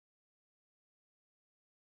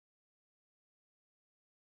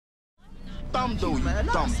dumb though, you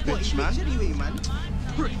dumb bitch, man. Anyway, man.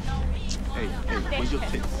 Hey, where's your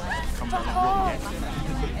tits? Come on, wrong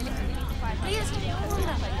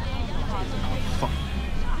Fuck.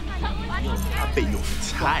 I bet you're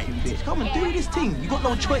tight, bitch. Come and do this thing. You got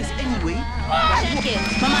no choice anyway. Check it.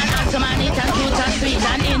 Mama ask him and eat and cute and sweet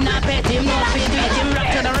and in a pet him no fit with him rock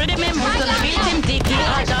to the rhythm him who's gonna beat him dicky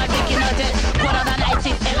hot or dicky nutted. Quarter the night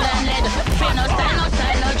it and lead. Fear no style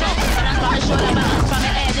no joke. Balance from the shoulder, balance from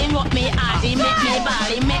the head. He rock me hard, he make me ball,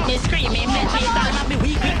 he make me scream, he make me start to be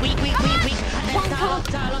weak. Tall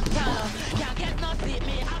up. Can't get no sleep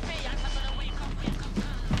me happy and top of the week.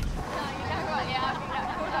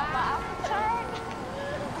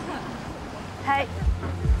 Hey,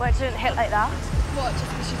 why didn't hit like that? What, just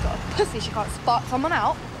because she's got a pussy she can't spark someone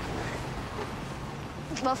out?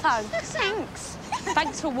 Well, thanks. Thanks.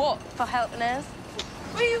 Thanks for what? For helping us.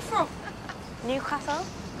 Where are you from? Newcastle.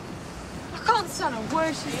 I can't stand a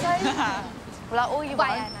word she's saying. Well, like all you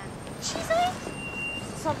want. She's saying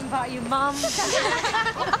something about your mum.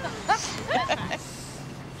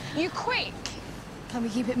 You quick. Can we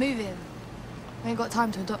keep it moving? We ain't got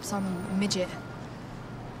time to adopt some midget.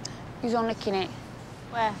 Who's on licking it?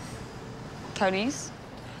 Where? Coney's.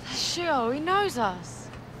 Sure, he knows us.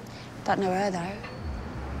 Don't know her, though.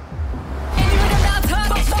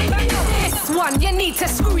 This one you need to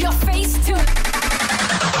screw your face to.